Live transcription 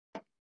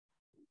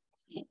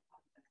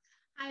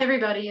Hi,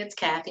 everybody. It's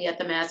Kathy at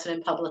the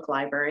Macedon Public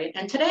Library.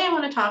 And today I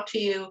want to talk to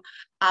you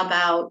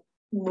about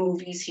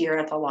movies here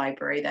at the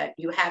library that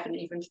you haven't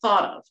even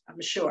thought of,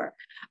 I'm sure.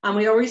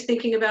 We're always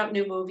thinking about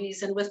new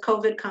movies. And with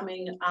COVID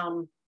coming,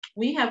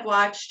 we have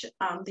watched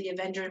the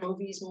Avenger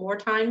movies more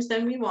times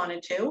than we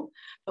wanted to,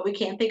 but we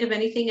can't think of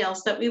anything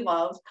else that we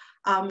love.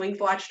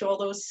 We've watched all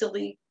those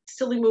silly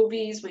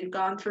movies. We've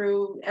gone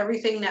through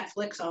everything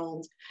Netflix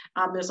owns.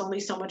 There's only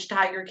so much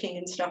Tiger King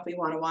and stuff we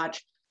want to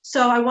watch.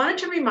 So I wanted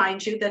to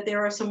remind you that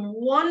there are some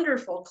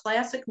wonderful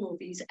classic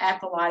movies at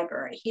the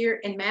library here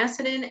in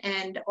Macedon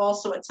and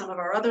also at some of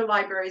our other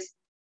libraries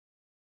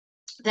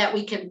that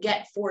we can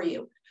get for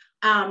you.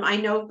 I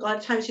know a lot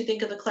of times you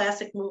think of the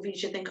classic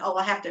movies, you think, oh,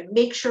 I have to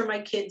make sure my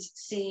kids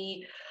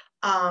see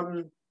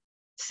Sound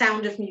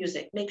of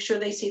Music, make sure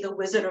they see The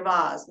Wizard of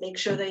Oz, make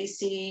sure they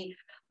see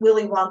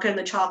Willy Wonka and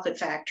the Chocolate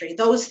Factory.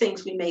 Those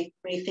things we may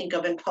think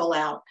of and pull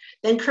out.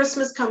 Then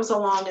Christmas comes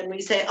along and we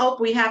say, oh,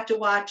 we have to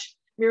watch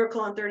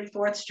Miracle on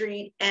 34th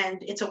Street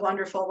and It's a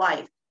Wonderful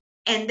Life.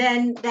 And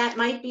then that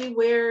might be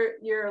where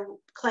your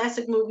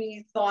classic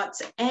movie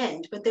thoughts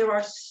end, but there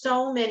are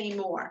so many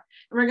more.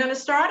 And we're going to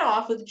start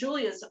off with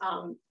Julia's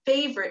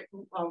favorite,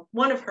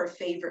 one of her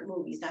favorite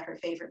movies, not her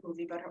favorite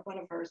movie, but one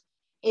of hers.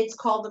 It's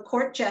called The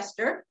Court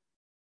Jester.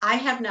 I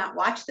have not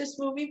watched this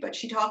movie, but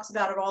she talks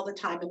about it all the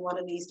time. And one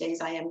of these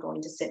days I am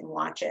going to sit and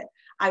watch it.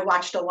 I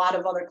watched a lot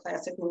of other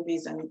classic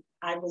movies and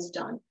I was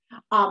done.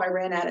 I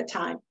ran out of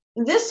time.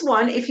 This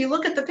one, if you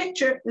look at the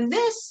picture,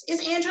 this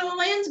is Angela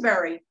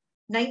Lansbury,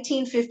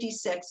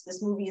 1956.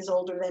 This movie is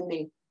older than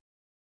me.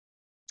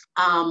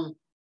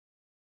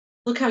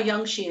 Look how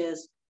young she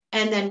is.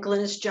 And then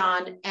Glynis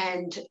John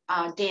and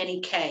Danny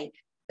Kaye.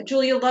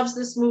 Julia loves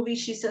this movie.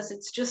 She says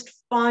it's just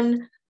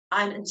fun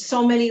on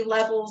so many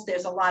levels.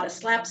 There's a lot of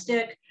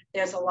slapstick.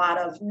 There's a lot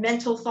of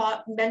mental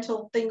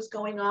things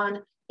going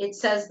on. It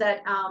says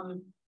that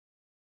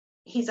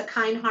he's a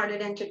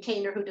kind-hearted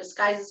entertainer who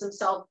disguises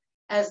himself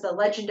as the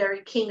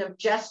legendary king of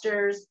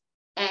jesters,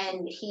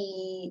 and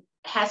he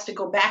has to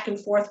go back and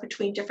forth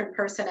between different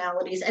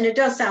personalities. And it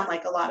does sound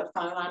like a lot of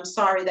fun. I'm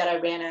sorry that I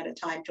ran out of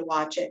time to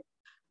watch it.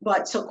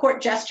 But so Court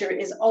Jester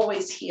is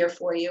always here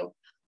for you.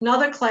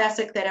 Another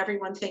classic that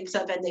everyone thinks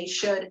of, and they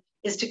should,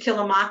 is To Kill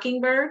a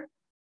Mockingbird.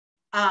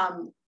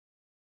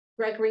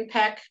 Gregory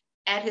Peck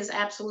at his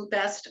absolute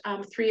best,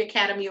 3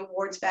 Academy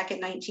Awards back in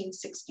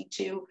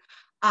 1962.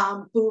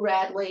 Boo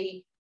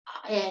Radley,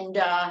 and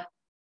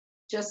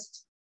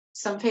just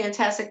some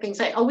fantastic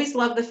things. I always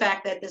love the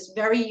fact that this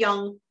very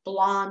young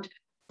blonde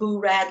Boo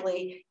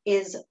Radley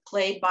is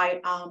played by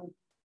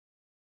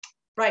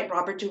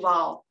Robert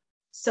Duvall.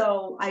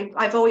 So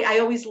I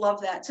always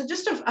love that. So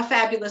just a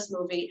fabulous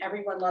movie.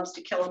 Everyone loves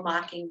To Kill a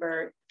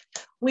Mockingbird.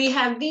 We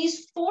have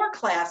these 4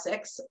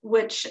 classics,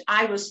 which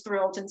I was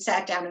thrilled and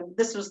sat down, and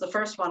this was the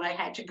first one I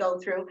had to go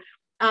through.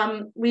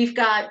 We've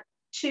got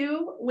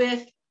 2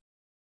 with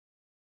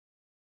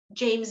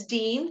James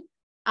Dean,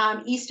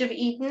 East of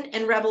Eden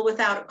and Rebel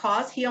Without a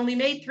Cause. He only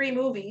made 3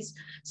 movies,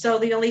 so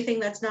the only thing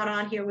that's not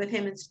on here with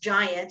him is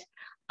Giant.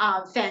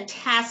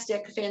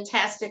 Fantastic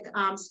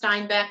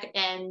Steinbeck,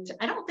 and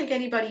I don't think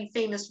anybody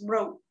famous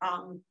wrote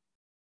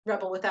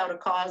Rebel Without a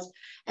Cause.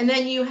 And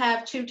then you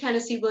have 2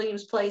 Tennessee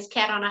Williams plays,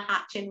 Cat on a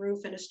Hot Tin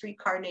Roof and A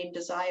Streetcar Named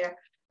Desire.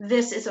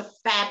 This is a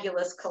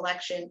fabulous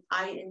collection.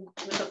 It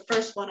was the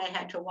first one I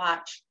had to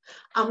watch.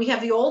 We have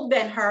the old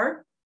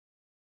Ben-Hur,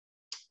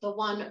 the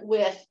one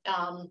with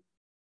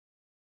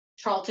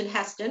Charlton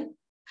Heston.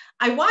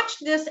 I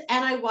watched this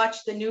and I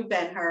watched the new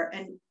Ben-Hur,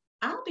 and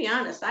I'll be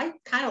honest, I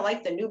kind of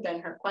like the new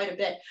Ben-Hur quite a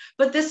bit,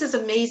 but this is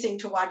amazing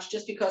to watch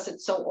just because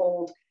it's so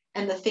old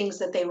and the things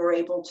that they were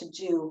able to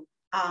do.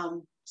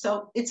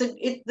 So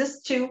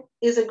this too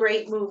is a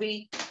great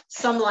movie.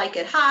 Some like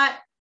it hot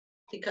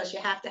because you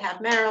have to have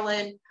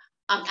Marilyn.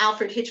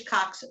 Alfred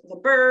Hitchcock's The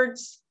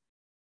Birds.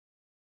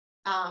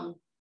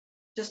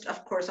 Just,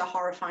 of course, a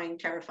horrifying,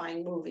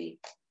 terrifying movie.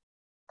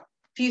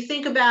 If you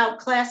think about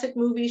classic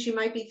movies, you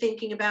might be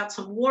thinking about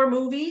some war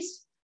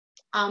movies.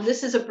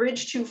 This is A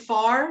Bridge Too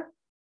Far.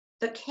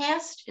 The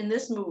cast in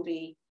this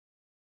movie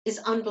is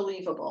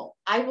unbelievable.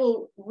 I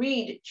will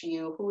read to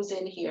you who's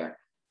in here.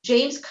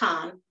 James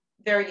Caan,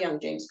 very young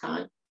James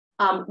Caan.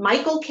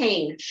 Michael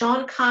Caine,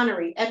 Sean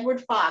Connery,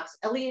 Edward Fox,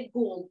 Elliot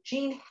Gould,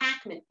 Gene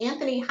Hackman,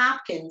 Anthony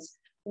Hopkins,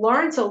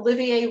 Laurence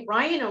Olivier,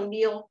 Ryan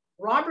O'Neal,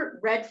 Robert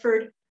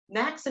Redford,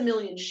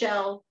 Maximilian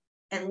Schell,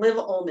 and Liv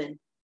Ullmann.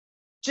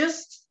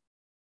 Just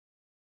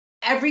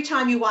every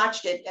time you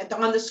watched it,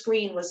 on the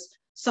screen was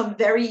some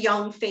very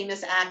young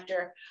famous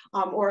actor,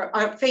 or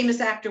a famous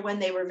actor when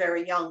they were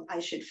very young, I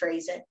should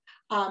phrase it.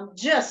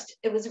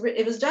 It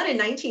was done in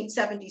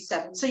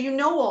 1977, so you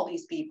know all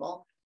these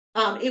people.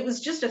 It was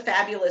just a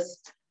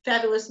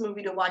fabulous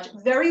movie to watch.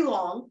 Very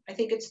long. I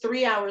think it's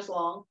 3 hours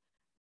long.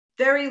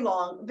 Very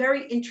long,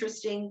 very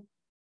interesting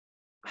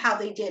how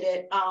they did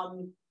it.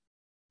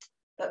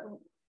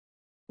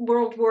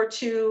 World War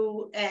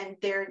II, and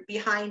they're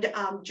behind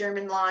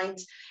German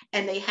lines,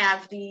 and they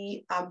have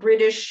the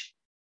British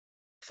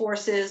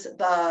forces,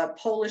 the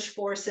Polish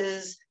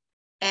forces,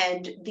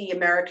 and the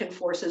American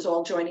forces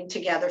all joining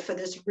together for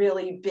this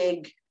really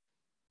big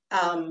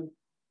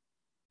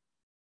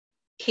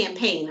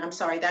campaign. I'm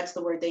sorry, that's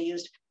the word they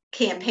used,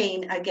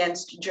 campaign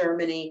against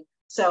Germany.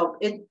 So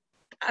it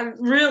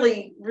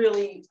really,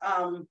 really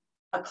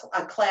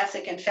a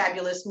classic and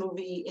fabulous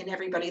movie in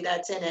everybody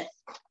that's in it.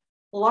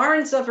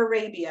 Lawrence of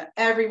Arabia,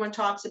 everyone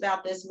talks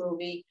about this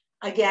movie.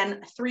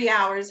 Again, 3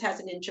 hours, has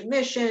an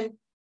intermission.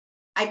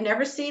 I've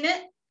never seen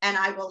it, and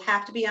I will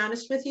have to be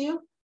honest with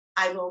you,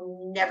 I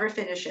will never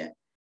finish it.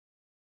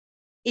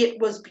 It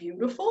was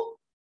beautiful.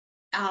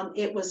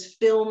 It was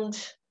filmed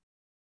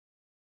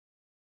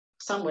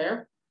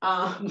somewhere,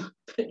 but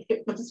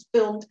it was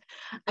filmed,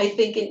 I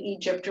think, in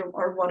Egypt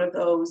or one of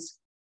those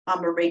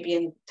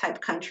Arabian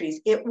type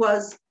countries. It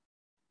was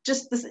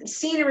just, the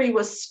scenery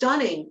was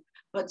stunning,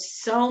 but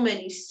so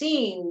many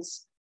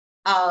scenes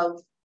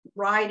of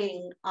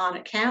riding on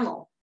a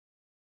camel,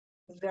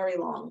 very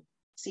long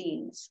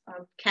scenes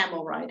of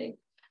camel riding.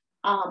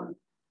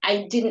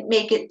 I didn't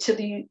make it to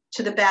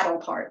the battle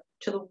part,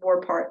 to the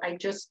war part. I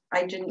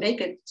didn't make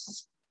it.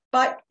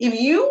 But if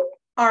you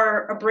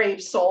are a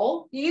brave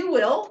soul, you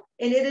will.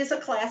 And it is a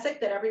classic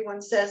that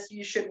everyone says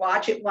you should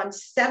watch. It won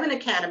 7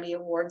 Academy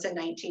Awards in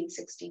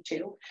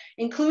 1962,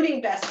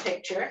 including Best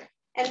Picture.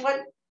 And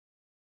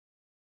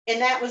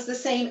that was the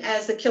same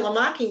as The Kill a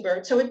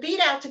Mockingbird. So it beat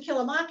out To Kill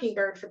a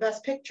Mockingbird for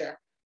Best Picture.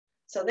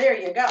 So there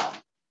you go.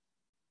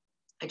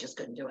 I just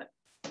couldn't do it.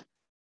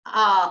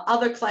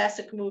 Other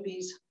classic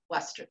movies,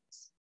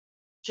 Westerns.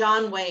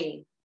 John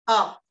Wayne.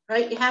 Oh,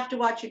 right, you have to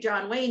watch your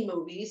John Wayne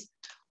movies.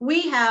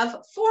 We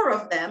have 4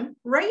 of them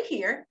right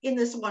here in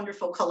this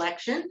wonderful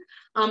collection.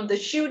 The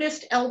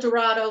Shootist, El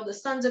Dorado, The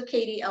Sons of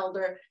Katie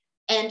Elder,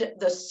 and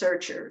The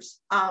Searchers.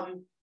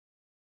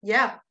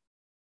 Yeah,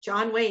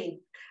 John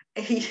Wayne.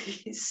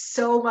 He's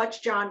so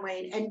much John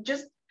Wayne, and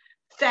just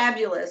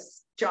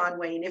fabulous John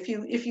Wayne. If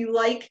you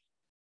like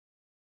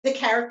the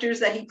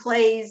characters that he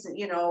plays,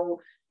 you know,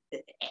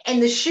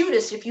 and The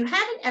Shootist, if you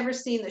haven't ever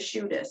seen The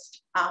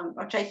Shootist,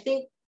 which I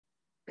think,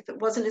 if it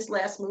wasn't his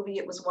last movie,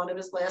 it was one of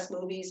his last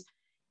movies.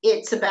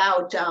 It's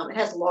about, it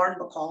has Lauren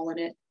Bacall in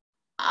it,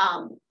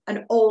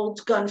 an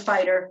old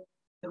gunfighter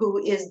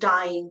who is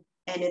dying,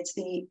 and it's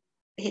the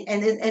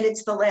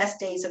last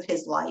days of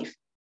his life.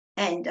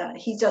 And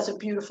he does a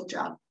beautiful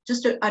job,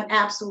 just an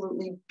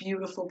absolutely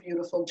beautiful,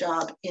 beautiful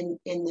job in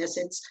this.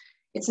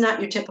 It's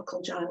not your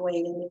typical John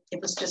Wayne, and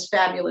it was just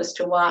fabulous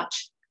to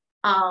watch.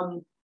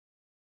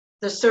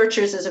 The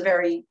Searchers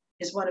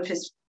is one of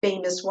his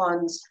famous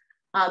ones.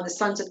 The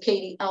Sons of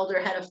Katie Elder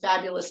had a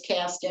fabulous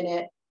cast in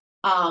it.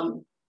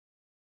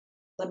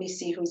 Let me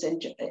see who's in.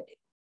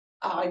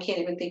 I can't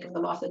even think of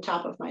them off the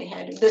top of my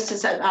head. This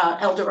is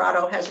El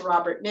Dorado, has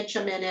Robert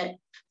Mitchum in it.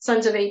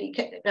 Sons of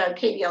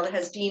Katie Elder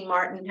has Dean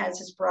Martin, has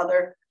his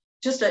brother.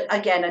 Just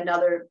again,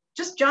 another,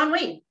 just John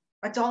Wayne.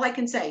 That's all I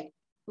can say.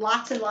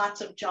 Lots and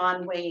lots of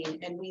John Wayne,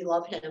 and we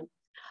love him.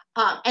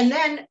 And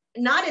then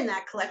not in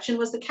that collection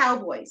was The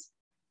Cowboys.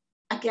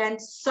 Again,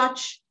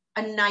 such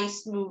a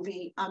nice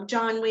movie.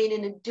 John Wayne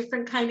in a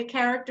different kind of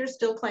character,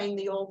 still playing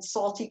the old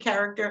salty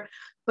character,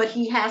 but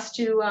he has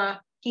to,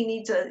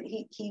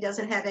 he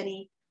doesn't have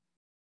any,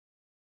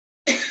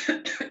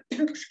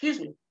 excuse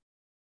me.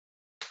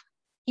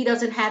 He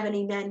doesn't have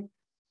any men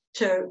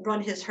to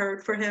run his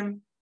herd for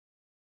him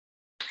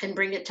and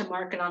bring it to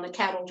market on a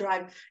cattle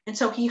drive. And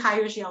so he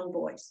hires young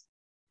boys.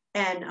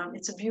 And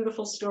it's a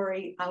beautiful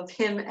story of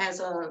him as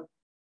a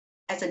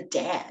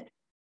dad,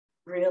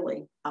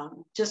 really,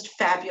 just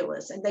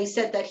fabulous. And they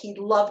said that he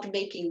loved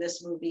making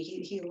this movie.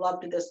 He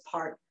loved this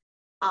part.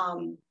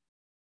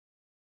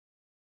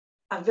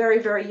 A very,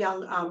 very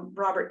young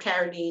Robert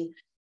Carradine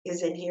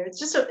is in here. It's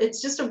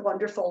just a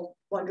wonderful,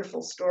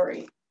 wonderful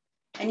story.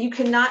 And you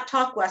cannot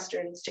talk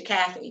Westerns to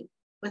Kathy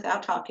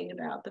without talking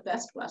about the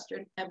best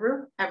Western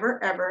ever,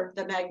 ever, ever,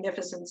 The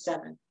Magnificent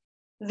Seven.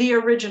 The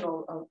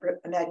original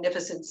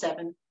Magnificent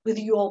Seven with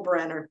Yul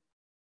Brynner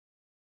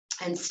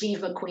and Steve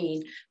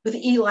McQueen, with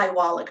Eli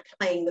Wallach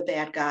playing the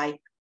bad guy.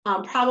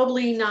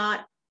 Probably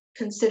not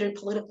considered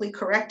politically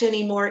correct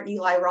anymore.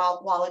 Eli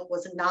Wallach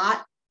was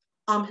not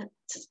a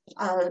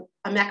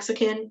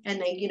Mexican,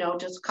 and they,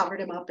 just covered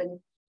him up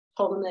and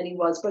told him that he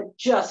was. But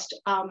just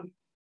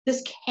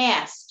this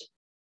cast,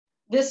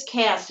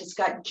 it's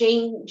got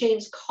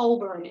James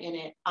Coburn in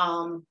it.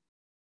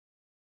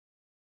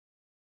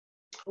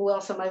 Who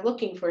else am I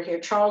looking for here?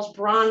 Charles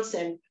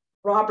Bronson,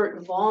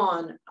 Robert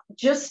Vaughn.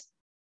 Just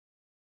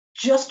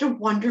a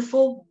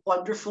wonderful,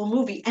 wonderful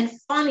movie, and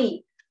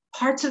funny.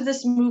 Parts of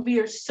this movie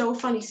are so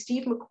funny.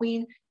 Steve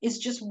McQueen is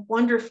just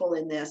wonderful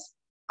in this.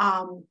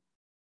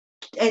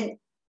 And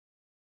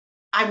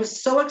I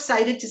was so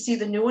excited to see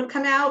the new one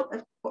come out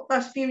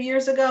a few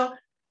years ago.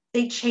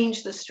 They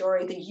changed the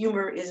story. The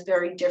humor is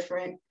very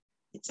different.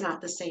 It's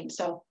not the same.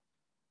 So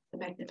The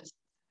Magnificent.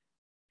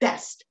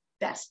 Best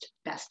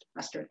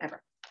Western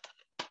ever.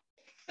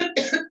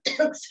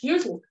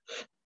 Excuse me.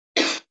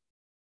 If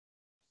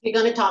you're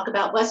going to talk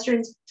about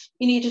Westerns,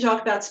 you need to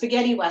talk about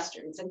spaghetti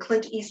Westerns and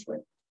Clint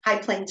Eastwood. High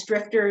Plains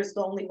Drifter is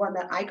the only one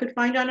that I could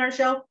find on our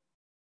show.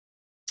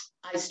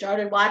 I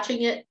started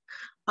watching it.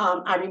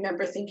 I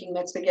remember thinking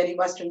that spaghetti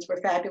westerns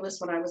were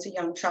fabulous when I was a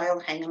young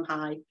child. Hang 'em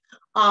high.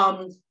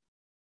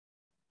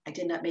 I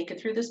did not make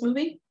it through this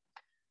movie.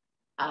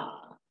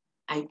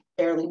 I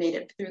barely made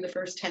it through the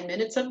first 10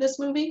 minutes of this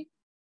movie,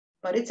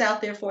 but it's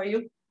out there for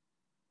you.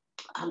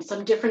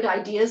 Some different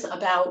ideas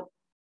about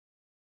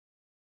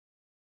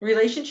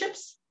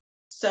relationships.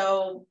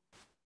 So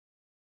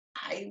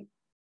I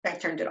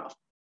turned it off.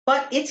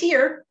 But it's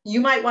here.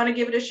 You might want to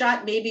give it a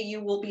shot. Maybe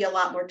you will be a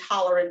lot more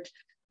tolerant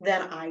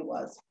than I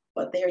was.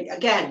 But there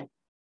again,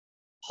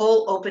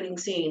 whole opening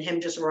scene,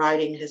 him just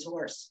riding his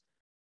horse.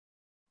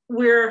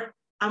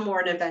 I'm more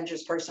an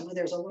Avengers person where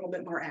there's a little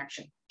bit more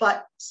action,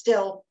 but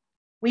still,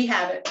 we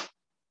have it.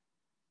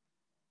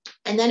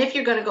 And then if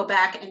you're going to go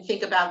back and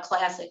think about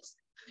classics,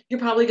 you're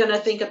probably going to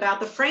think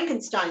about the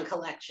Frankenstein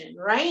collection,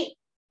 right?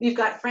 We've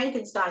got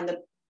Frankenstein,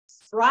 the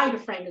Bride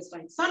of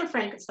Frankenstein, Son of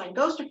Frankenstein,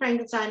 Ghost of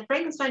Frankenstein,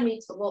 Frankenstein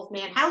Meets the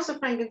Wolfman, House of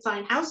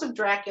Frankenstein, House of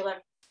Dracula,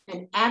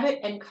 and Abbott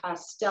and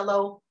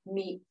Costello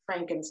Meet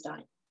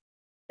Frankenstein.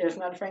 There's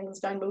not a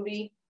Frankenstein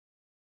movie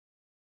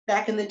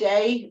back in the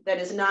day that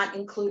is not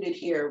included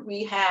here.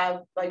 We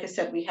have, like I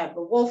said, we have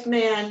the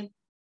Wolfman,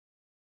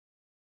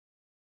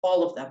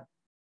 all of them.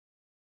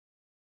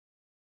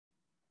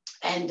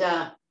 And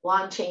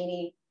Lon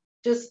Chaney,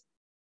 just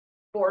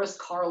Boris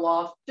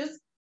Karloff, just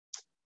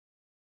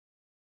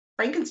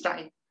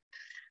Frankenstein,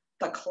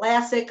 the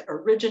classic,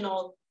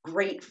 original,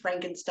 great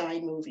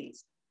Frankenstein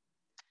movies.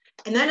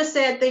 And then a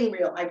sad thing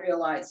I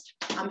realized,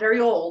 I'm very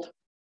old.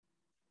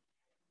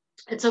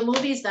 And so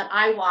movies that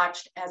I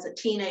watched as a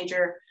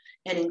teenager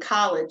and in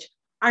college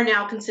are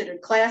now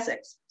considered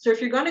classics. So if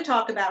you're going to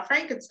talk about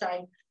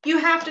Frankenstein, you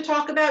have to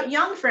talk about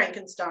Young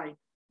Frankenstein,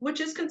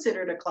 which is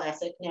considered a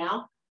classic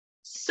now.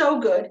 So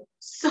good,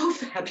 so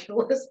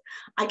fabulous.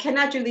 I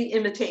cannot do the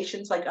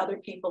imitations like other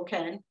people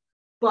can,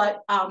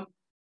 but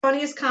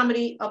funniest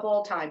comedy of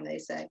all time, they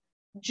say.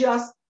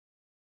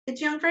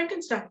 It's Young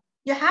Frankenstein.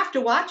 You have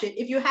to watch it.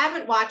 If you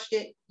haven't watched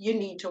it, you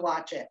need to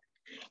watch it.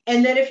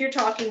 And then if you're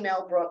talking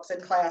Mel Brooks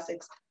and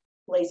classics,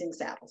 Blazing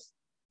Saddles,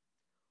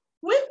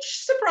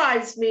 which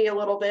surprised me a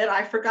little bit.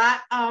 I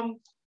forgot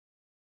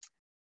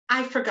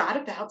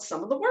about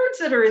some of the words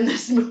that are in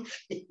this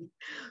movie,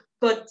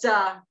 but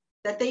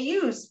that they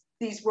use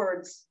these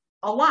words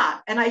a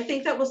lot. And I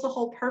think that was the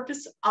whole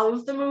purpose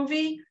of the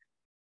movie,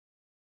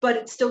 but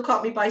it still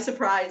caught me by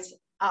surprise,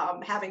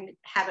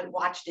 haven't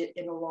watched it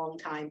in a long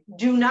time.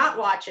 Do not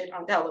watch it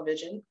on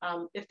television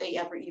if they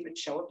ever even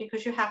show it,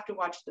 because you have to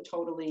watch the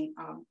totally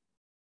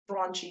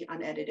raunchy,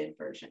 unedited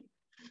version.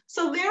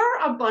 So there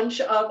are a bunch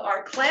of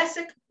our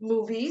classic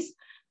movies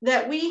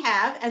that we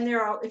have, and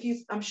there are,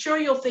 I'm sure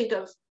you'll think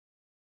of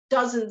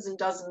dozens and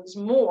dozens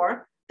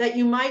more that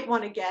you might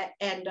want to get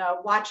and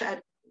watch,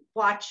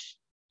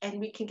 and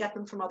we can get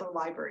them from other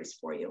libraries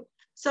for you.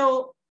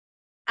 So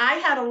I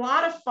had a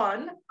lot of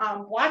fun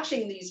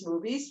watching these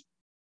movies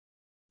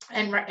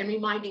and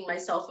reminding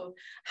myself of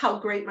how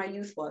great my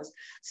youth was.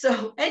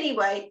 So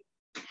anyway,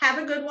 have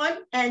a good one,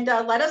 and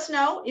let us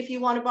know if you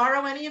want to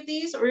borrow any of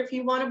these or if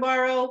you want to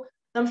borrow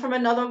them from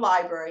another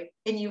library,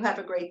 and you have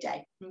a great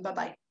day.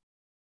 Bye-bye.